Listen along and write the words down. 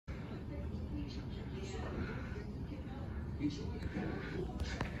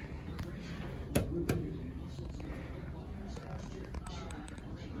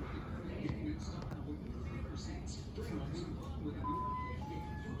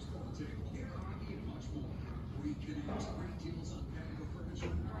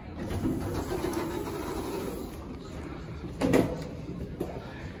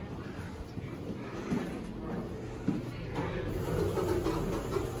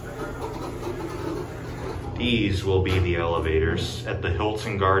These will be the elevators at the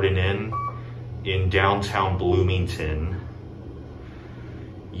Hilton Garden Inn in downtown Bloomington.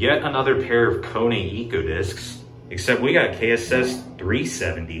 Yet another pair of KONE EcoDiscs, except we got KSS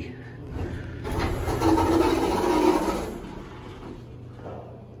 370.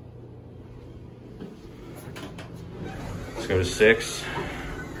 Let's go to 6.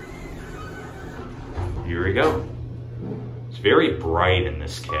 Here we go. It's very bright in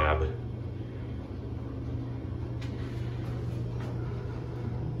this cab.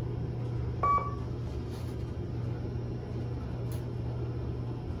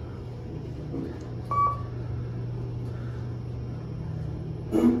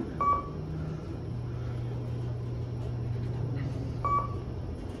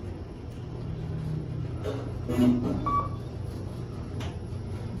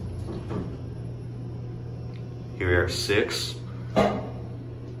 Here we are, 6.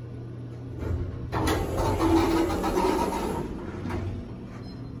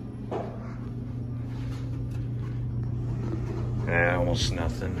 Almost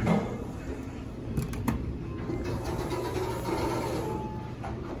nothing.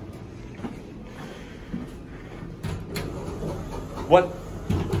 What?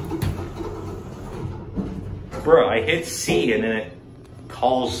 Bro, I hit C and then it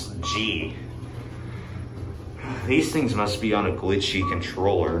calls G. These things must be on a glitchy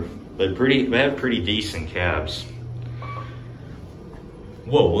controller, but they have pretty decent cabs.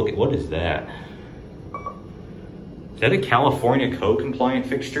 Whoa, look at, what is that? Is that a California code compliant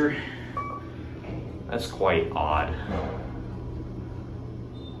fixture? That's quite odd.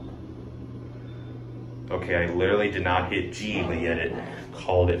 Okay, I literally did not hit G, but yet it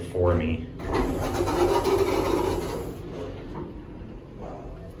called it for me.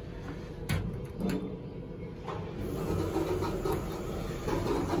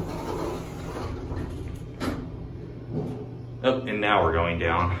 Oh, and now we're going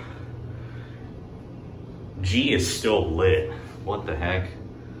down. G is still lit. What the heck?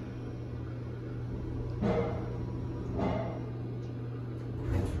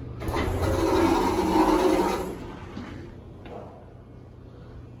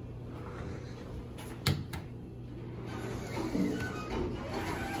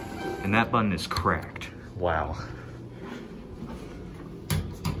 And that button is cracked. Wow.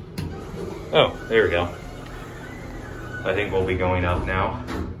 Oh, there we go. I think we'll be going up now.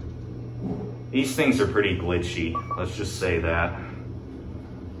 These things are pretty glitchy, let's just say that.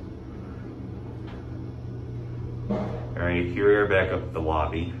 All right, here we are back up the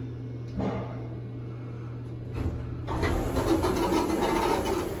lobby.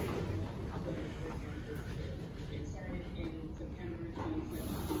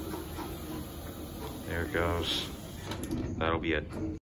 There it goes. That'll be it.